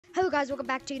Hello guys, welcome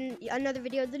back to another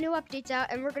video. The new update's out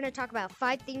and we're going to talk about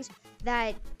 5 things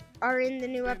that are in the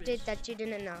new update that you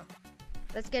didn't know.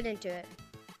 Let's get into it.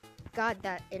 God,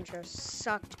 that intro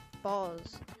sucked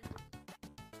balls.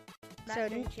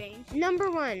 Number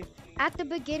 1, at the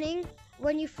beginning,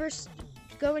 when you first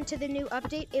go into the new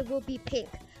update, it will be pink.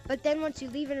 But then once you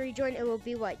leave and rejoin, it will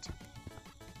be white.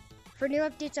 For new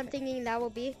updates, I'm thinking that will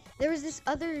be, there was this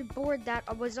other board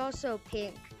that was also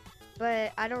pink,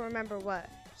 but I don't remember what.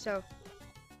 So,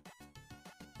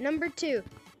 number 2,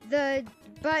 the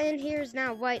button here is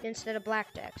now white instead of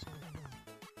black text.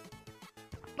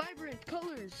 Vibrant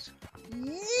colors.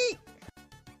 Yeet!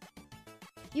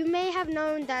 You may have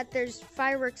known that there's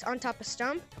fireworks on top of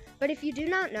Stump, but if you do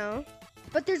not know,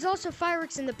 but there's also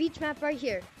fireworks in the beach map right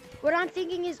here. What I'm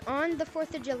thinking is on the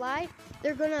 4th of July,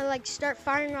 they're gonna like start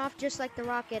firing off just like the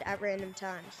rocket at random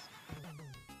times.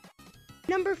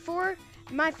 Number 4,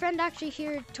 my friend actually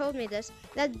here told me this,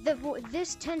 that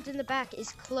this tent in the back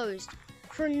is closed.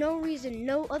 For no reason,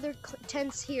 no other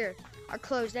tents here are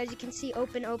closed. As you can see,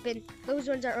 open, those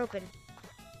ones are open.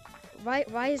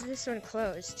 Why is this one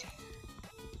closed?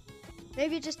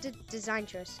 Maybe just a design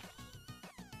choice.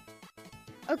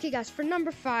 Okay guys, for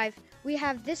number 5, we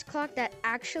have this clock that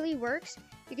actually works.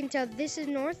 You can tell this is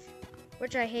north,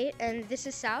 which I hate, and this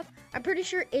is south. I'm pretty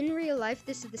sure in real life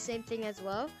this is the same thing as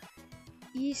well.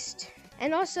 East.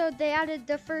 And also they added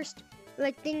the first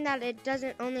thing that it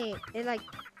doesn't only it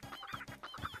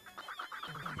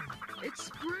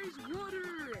sprays water.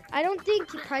 I don't think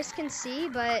Price can see,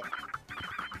 but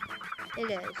it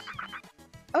is.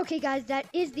 Okay guys, that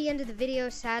is the end of the video,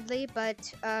 sadly,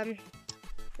 but we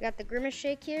got the Grimace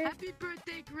shake here. Happy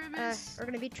birthday, Grimace. We're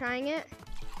gonna be trying it.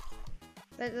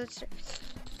 Let's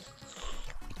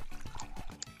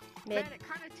Man, it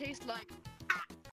kind of tastes like